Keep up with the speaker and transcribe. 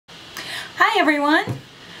Hi everyone!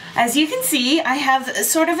 As you can see, I have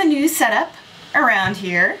sort of a new setup around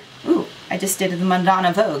here. Ooh, I just did the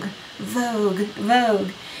Madonna Vogue. Vogue.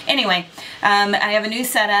 Anyway, I have a new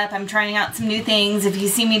setup. I'm trying out some new things. If you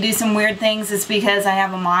see me do some weird things, it's because I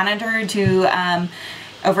have a monitor to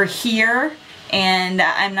over here, and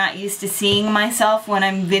I'm not used to seeing myself when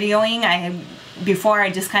I'm videoing. Before I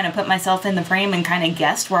just kind of put myself in the frame and kind of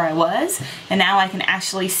guessed where I was, and now I can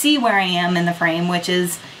actually see where I am in the frame, which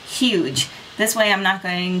is huge. This way I'm not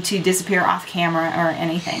going to disappear off camera or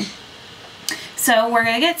anything. So we're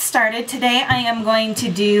going to get started. Today I am going to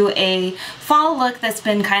do a fall look that's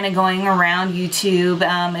been kind of going around YouTube.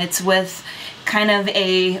 It's with kind of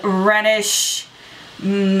a reddish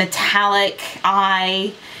metallic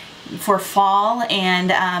eye for fall,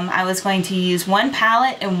 and I was going to use one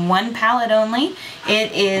palette and one palette only.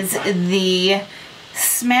 It is the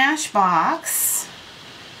Smashbox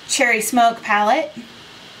Cherry Smoke palette.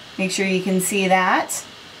 Make sure you can see that.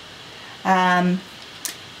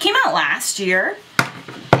 Came out last year,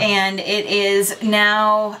 and it is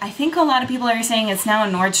now, I think a lot of people are saying it's now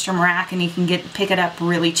a Nordstrom rack and you can pick it up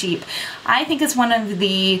really cheap. I think it's one of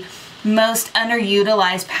the most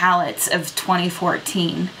underutilized palettes of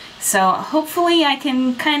 2014. So hopefully I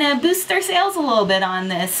can kind of boost their sales a little bit on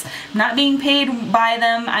this. I'm not being paid by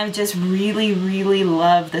them. I just really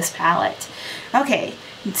love this palette. Okay,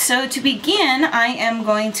 so to begin, I am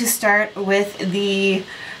going to start with the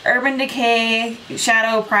Urban Decay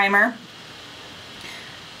Shadow Primer.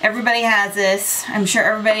 Everybody has this. I'm sure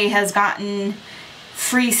everybody has gotten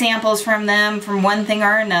free samples from them from one thing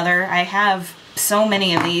or another. I have so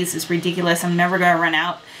many of these. It's ridiculous. I'm never going to run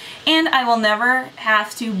out. And I will never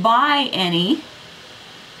have to buy any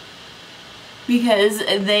because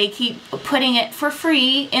they keep putting it for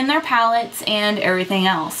free in their palettes and everything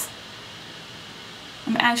else.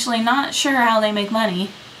 I'm actually not sure how they make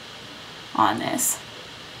money on this.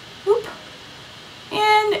 Oop.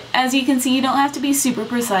 And as you can see, you don't have to be super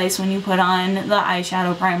precise when you put on the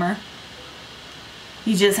eyeshadow primer.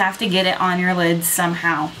 You just have to get it on your lids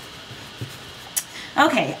somehow.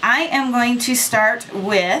 Okay, I am going to start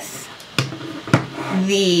with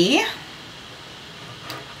the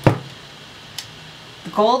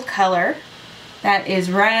gold color that is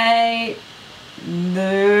right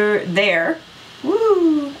there.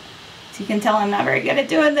 Woo! So you can tell I'm not very good at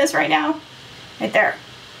doing this right now. Right there.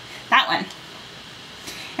 That one.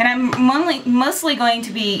 And I'm mostly going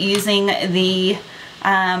to be using the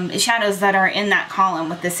shadows that are in that column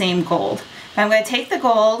with the same gold. I'm going to take the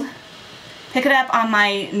gold, pick it up on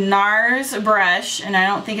my NARS brush, and I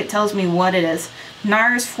don't think it tells me what it is.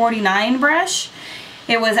 NARS 49 brush.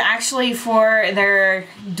 It was actually for their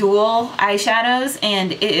dual eyeshadows,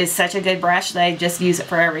 and it is such a good brush that I just use it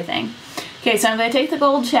for everything. Okay, so I'm going to take the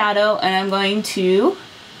gold shadow and I'm going to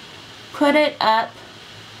put it up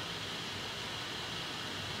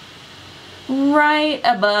right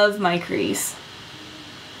above my crease.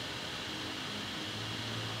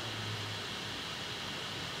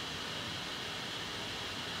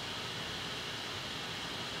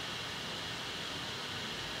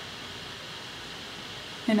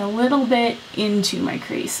 And a little bit into my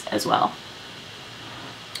crease as well.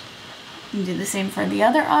 And do the same for the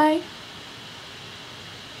other eye.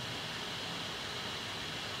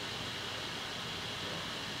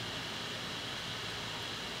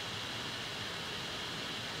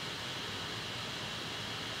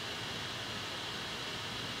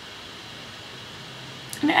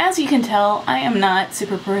 And as you can tell, I am not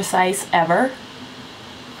super precise ever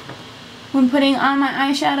when putting on my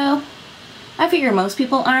eyeshadow. I figure most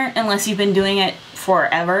people aren't unless you've been doing it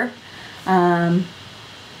forever. And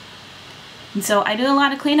so I do a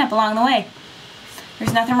lot of cleanup along the way.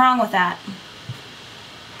 There's nothing wrong with that.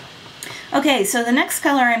 Okay, so the next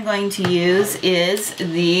color I'm going to use is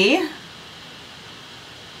the...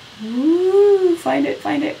 Ooh, find it,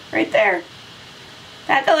 right there.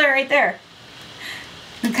 That color right there.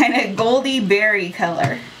 The kind of goldy berry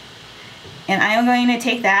color. And I am going to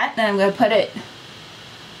take that and I'm going to put it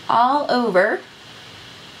all over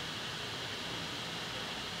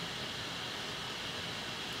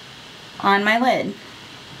on my lid.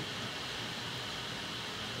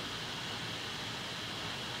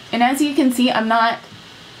 And as you can see, I'm not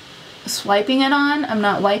swiping it on, I'm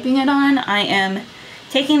not wiping it on, I am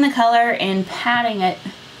taking the color and patting it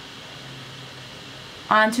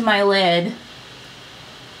onto my lid.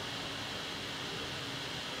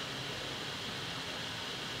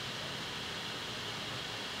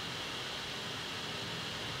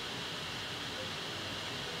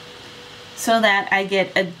 So that I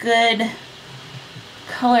get a good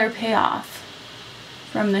color payoff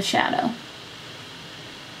from the shadow.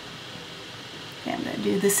 Okay, I'm going to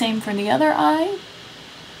do the same for the other eye.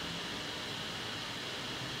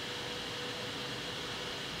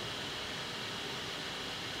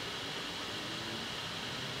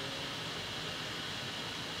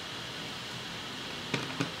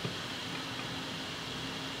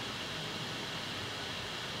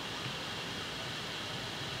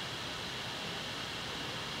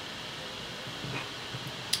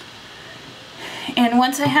 And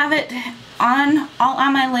once I have it all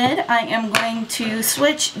on my lid, I am going to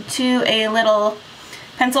switch to a little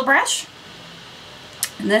pencil brush.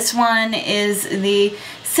 This one is the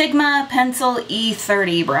Sigma Pencil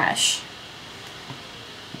E30 brush.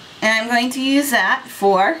 And I'm going to use that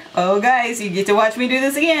for, oh guys, you get to watch me do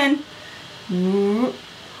this again.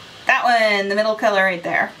 That one, the middle color right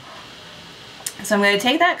there. So I'm going to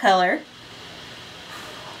take that color,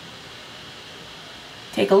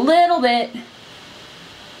 take a little bit,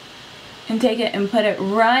 and take it and put it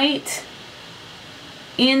right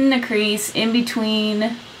in the crease in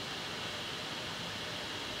between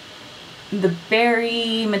the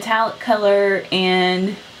berry metallic color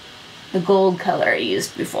and the gold color I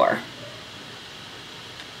used before.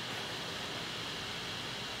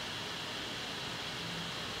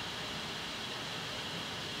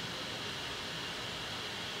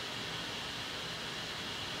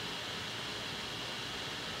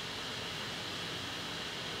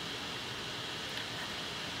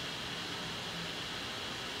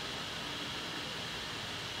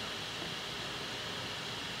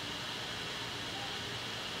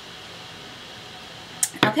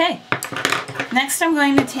 Okay, next I'm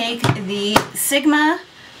going to take the Sigma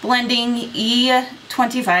Blending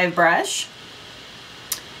E25 brush,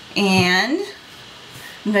 and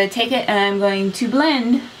I'm going to take it and I'm going to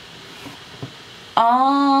blend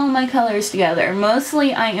all my colors together.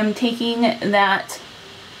 Mostly I am taking that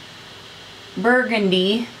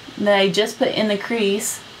burgundy that I just put in the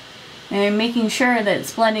crease, and I'm making sure that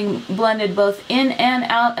it's blended both in and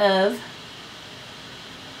out of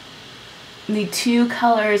the two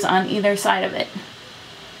colors on either side of it.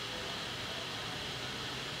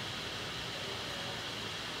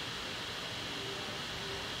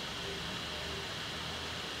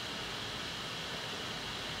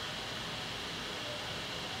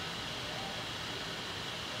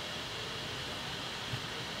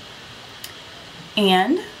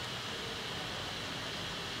 And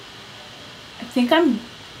I think I'm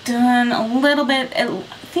done a little bit. I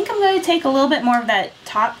think I'm going to take a little bit more of that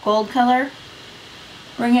top gold color,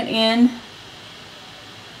 bring it in,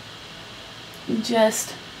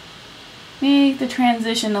 just make the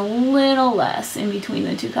transition a little less in between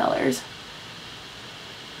the two colors.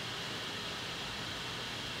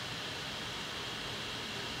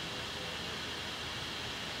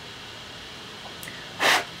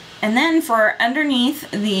 And then for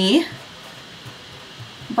underneath the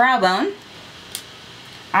brow bone,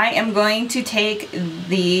 I am going to take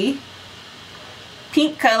the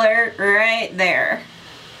pink color right there.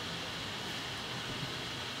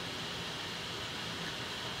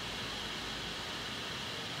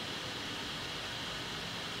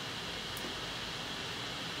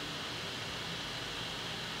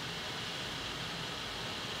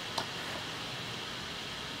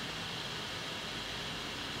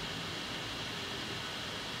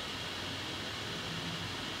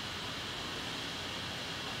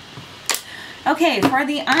 Okay, for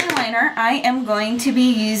the eyeliner, I am going to be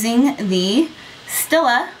using the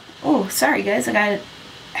Stila. Oh, sorry guys, I got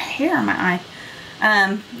hair on my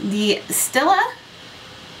eye. The Stila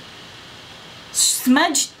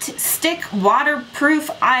Smudge Stick Waterproof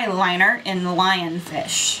Eyeliner in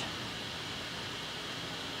Lionfish.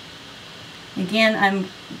 Again, I'm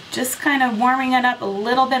just kind of warming it up a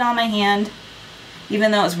little bit on my hand,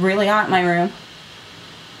 even though it's really hot in my room.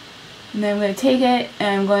 And then I'm going to take it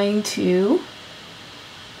and I'm going to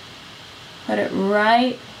put it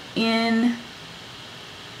right in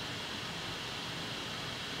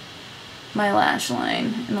my lash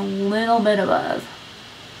line and a little bit above.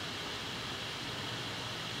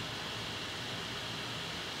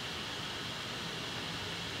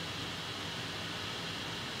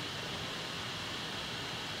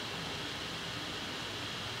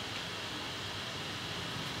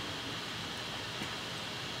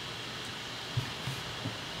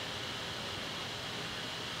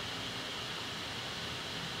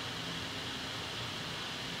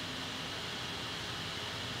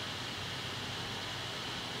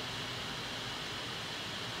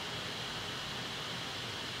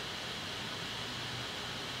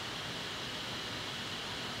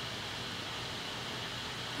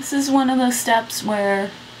 This is one of those steps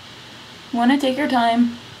where you want to take your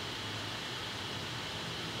time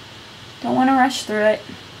Don't want to rush through it.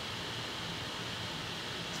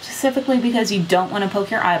 Specifically because you don't want to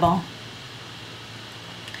poke your eyeball.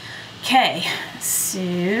 Okay, so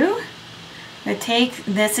I'm going to take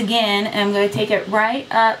this again and I'm going to take it right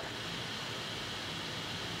up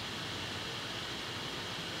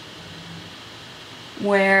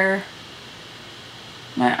where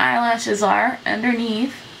my eyelashes are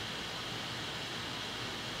underneath.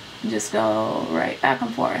 Just go right back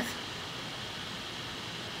and forth.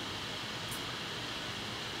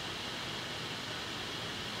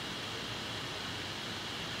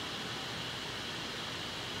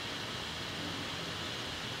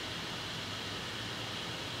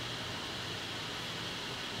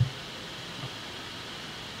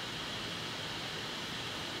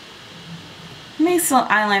 Makes the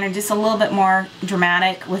eyeliner just a little bit more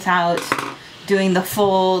dramatic without doing the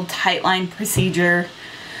full tight line procedure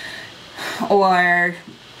or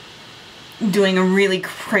doing a really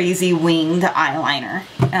crazy winged eyeliner.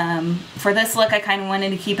 For this look, I kind of wanted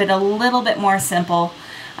to keep it a little bit more simple,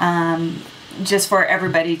 just for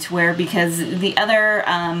everybody to wear, because the other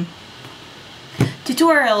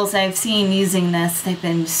tutorials I've seen using this, they've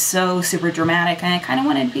been so super dramatic, and I kind of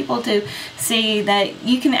wanted people to see that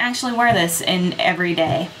you can actually wear this in every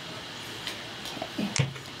day. Okay.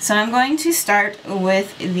 So I'm going to start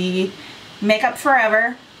with the Makeup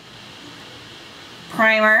Forever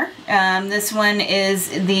primer. This one is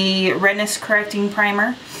the redness correcting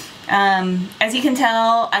primer. As you can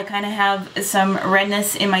tell, I kind of have some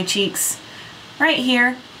redness in my cheeks right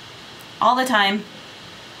here all the time.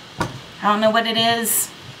 I don't know what it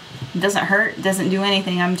is. It doesn't hurt, it doesn't do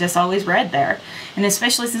anything. I'm just always red there. And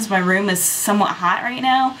especially since my room is somewhat hot right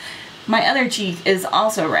now, my other cheek is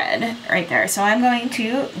also red right there. So I'm going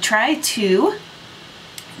to try to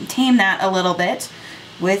tame that a little bit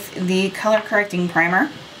with the color correcting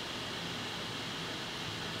primer.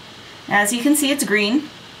 As you can see, it's green.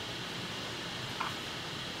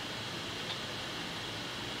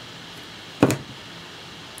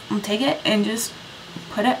 I'll take it and just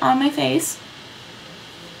put it on my face.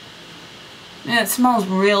 And it smells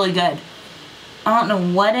really good. I don't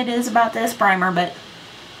know what it is about this primer, but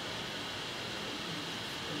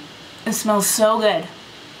it smells so good.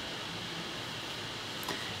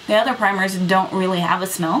 The other primers don't really have a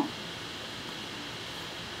smell,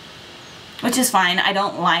 which is fine. I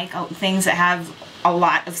don't like things that have a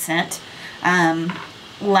lot of scent.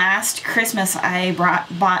 Last Christmas I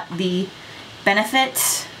bought the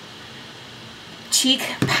Benefit cheek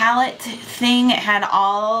palette thing. It had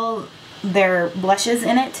all their blushes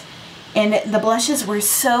in it, and the blushes were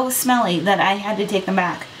so smelly that I had to take them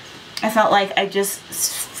back. I felt like I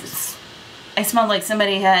smelled like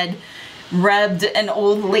somebody had rubbed an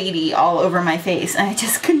old lady all over my face, and I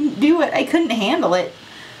just couldn't do it. I couldn't handle it.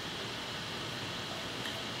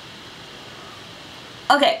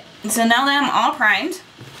 Okay, so now that I'm all primed,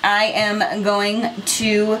 I am going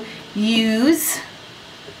to use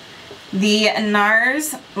the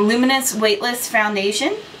NARS Luminous Weightless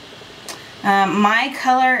Foundation. My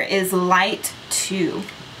color is light 2.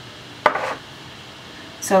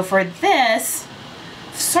 So for this,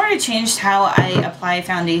 I've sort of changed how I apply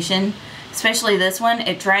foundation, especially this one.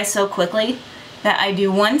 It dries so quickly that I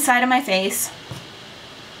do one side of my face,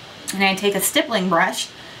 and I take a stippling brush,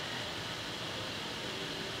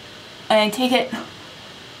 and I take it.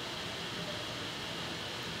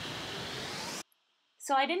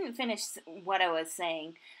 So I didn't finish what I was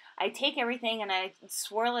saying. I take everything and I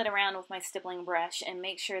swirl it around with my stippling brush and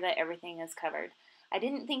make sure that everything is covered. I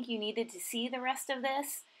didn't think you needed to see the rest of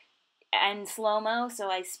this in slow-mo, so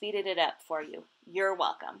I speeded it up for you. You're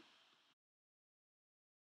welcome.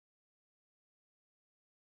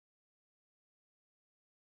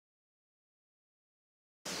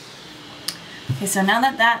 Okay, so now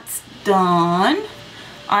that that's done,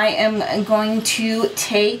 I am going to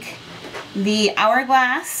take the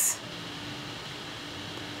Hourglass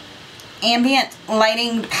Ambient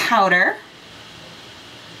Lighting Powder,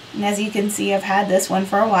 and as you can see, I've had this one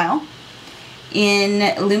for a while,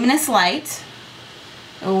 in Luminous Light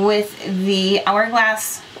with the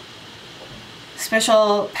Hourglass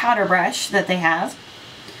special powder brush that they have.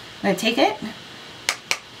 I'm going to take it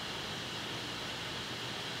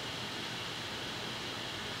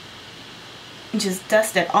and just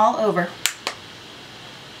dust it all over.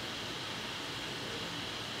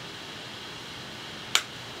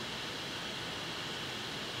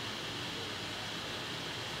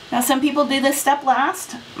 Now some people do this step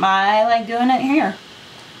last. I like doing it here.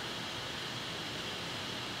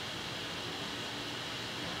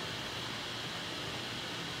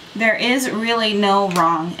 There is really no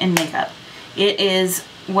wrong in makeup. It is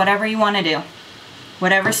whatever you want to do.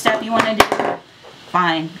 Whatever step you want to do,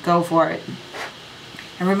 fine, go for it.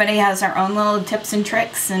 Everybody has their own little tips and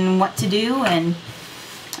tricks and what to do, and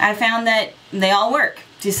I found that they all work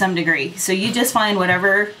to some degree. So you just find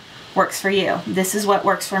whatever works for you. This is what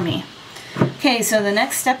works for me. Okay, so the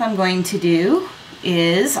next step I'm going to do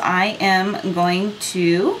is I am going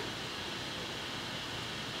to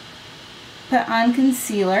put on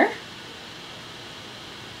concealer.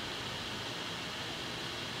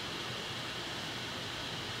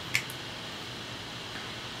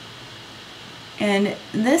 And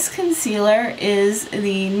this concealer is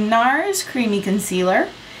the NARS Creamy Concealer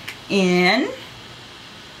in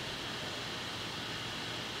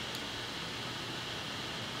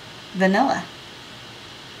Vanilla.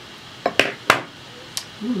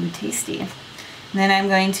 Ooh, tasty. And then I'm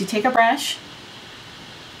going to take a brush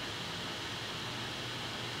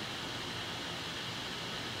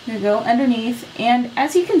to go underneath, and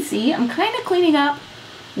as you can see, I'm kind of cleaning up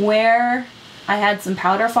where I had some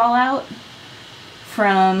powder fallout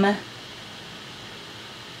from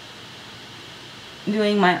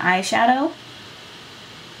doing my eyeshadow.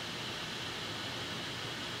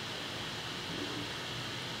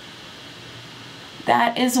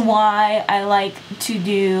 That is why I like to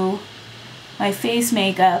do my face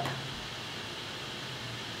makeup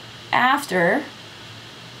after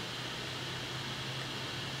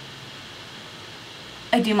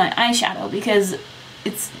I do my eyeshadow, because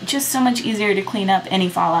it's just so much easier to clean up any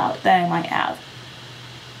fallout that I might have.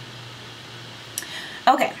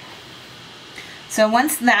 Okay, so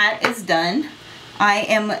once that is done, I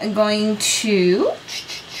am going to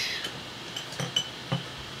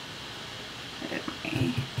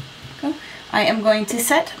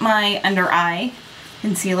set my under eye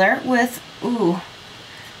concealer with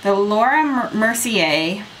the Laura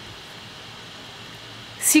Mercier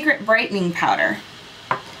Secret Brightening Powder.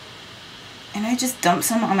 And I just dumped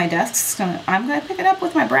some on my desk, so I'm going to pick it up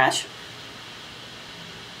with my brush.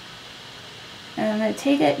 And I'm going to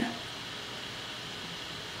take it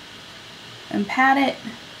and pat it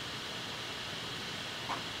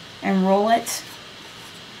and roll it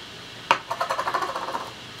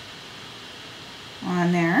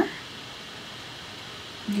on there.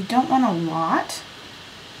 You don't want a lot.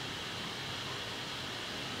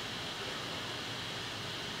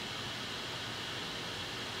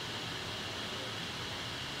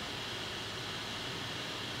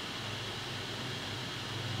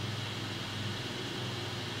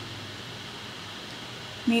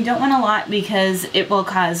 You don't want a lot because it will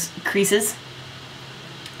cause creases,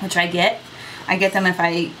 which I get. I get them if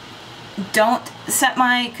I don't set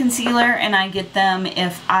my concealer, and I get them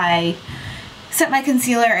if I set my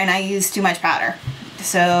concealer and I use too much powder.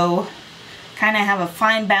 So kind of have a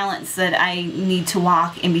fine balance that I need to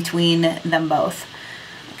walk in between them both.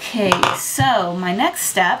 Okay, so my next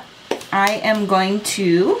step, I am going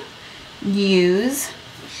to use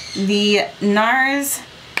the NARS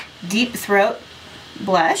Deep Throat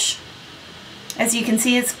blush. As you can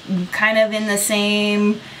see, it's kind of in the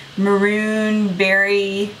same maroon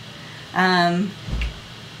berry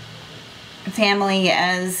family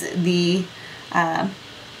as the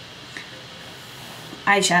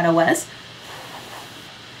eyeshadow was.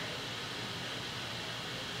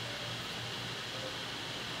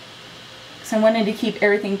 So I wanted to keep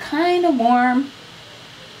everything kind of warm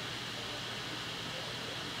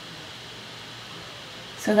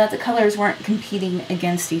so that the colors weren't competing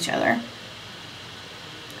against each other.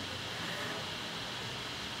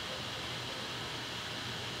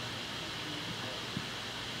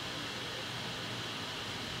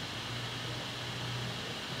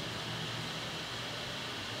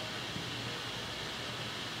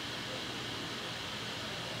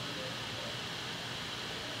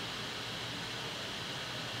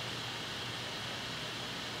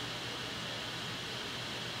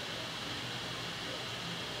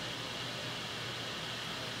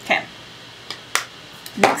 Okay,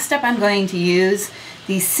 next up I'm going to use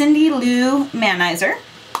the Cindy Lou Manizer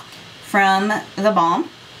from The Balm.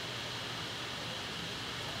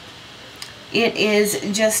 It is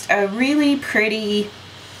just a really pretty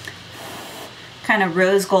kind of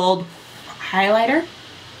rose gold highlighter.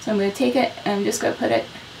 So I'm going to take it and I'm just going to put it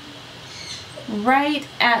right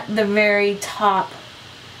at the very top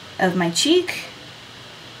of my cheek.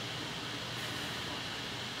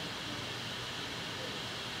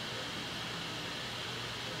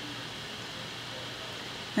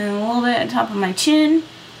 And a little bit on top of my chin,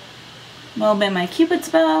 a little bit of my cupid's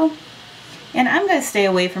bow, and I'm going to stay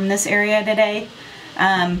away from this area today.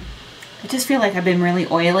 I just feel like I've been really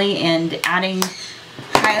oily, and adding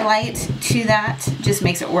highlight to that just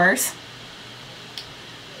makes it worse.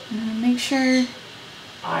 Make sure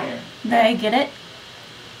Did I get it?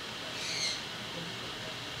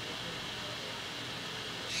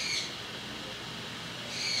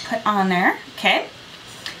 Put on there, okay.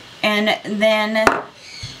 And then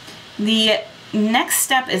the next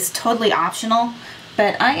step is totally optional,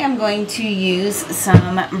 but I am going to use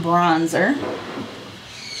some bronzer.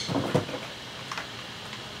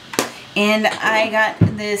 And I got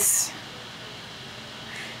this,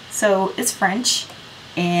 so it's French,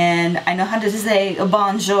 and I know how to say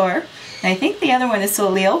bonjour. And I think the other one is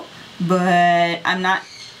Soleil, but I'm not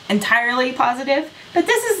entirely positive. But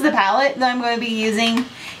this is the palette that I'm going to be using,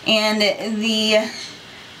 and the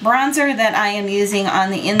bronzer that I am using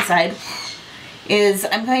on the inside is,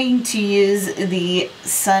 I'm going to use the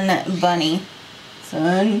Sun Bunny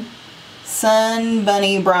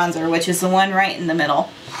bronzer, which is the one right in the middle.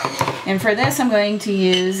 And for this, I'm going to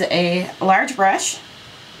use a large brush.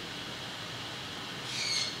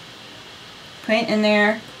 Put it in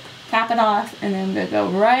there, tap it off, and then I'm going to go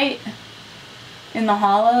right in the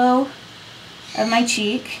hollow of my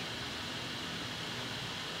cheek.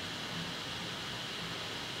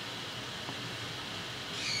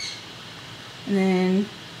 And then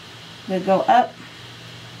I'm going to go up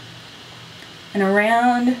and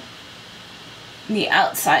around the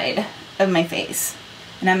outside of my face.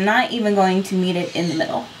 And I'm not even going to meet it in the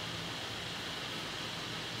middle.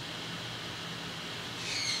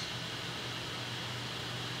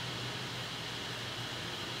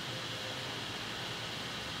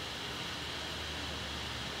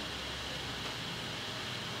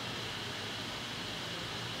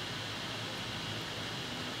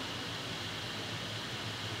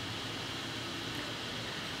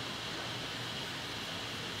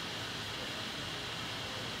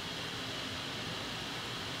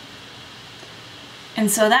 And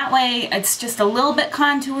so that way it's just a little bit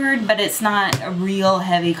contoured, but it's not a real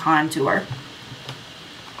heavy contour.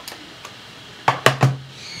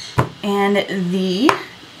 And the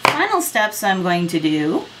final steps I'm going to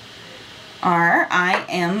do are, I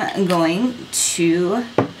am going to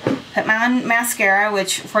put my on mascara,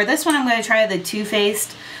 which for this one I'm going to try the Too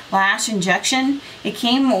Faced Lash Injection. It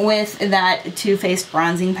came with that Too Faced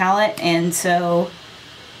bronzing palette, and so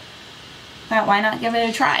why not give it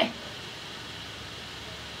a try?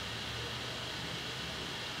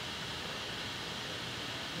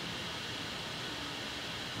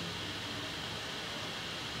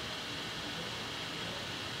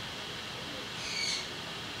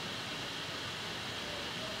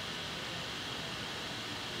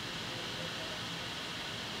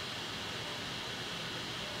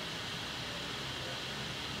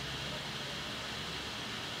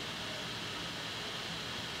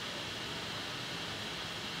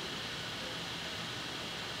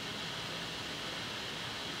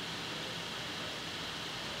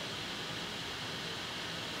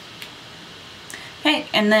 Okay,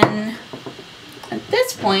 and then at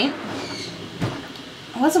this point,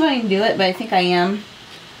 I wasn't going to do it, but I think I am.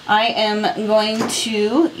 I am going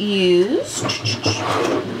to use,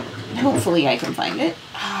 hopefully I can find it,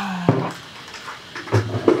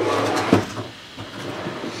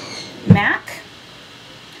 MAC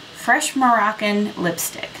Fresh Moroccan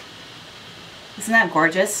Lipstick. Isn't that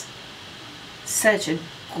gorgeous? Such a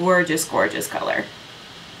gorgeous, gorgeous color.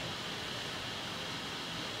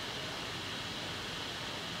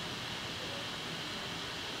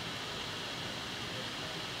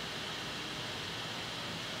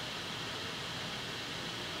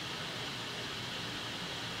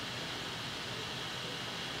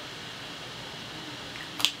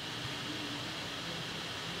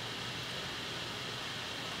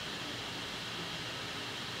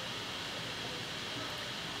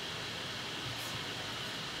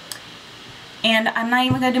 And I'm not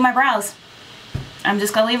even going to do my brows. I'm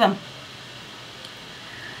just going to leave them.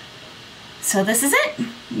 So this is it.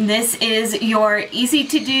 This is your easy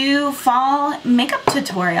to do fall makeup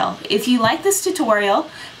tutorial. If you like this tutorial,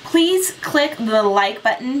 please click the like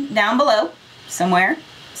button down below, somewhere,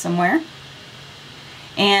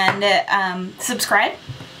 and subscribe.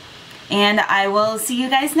 And I will see you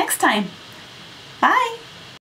guys next time. Bye.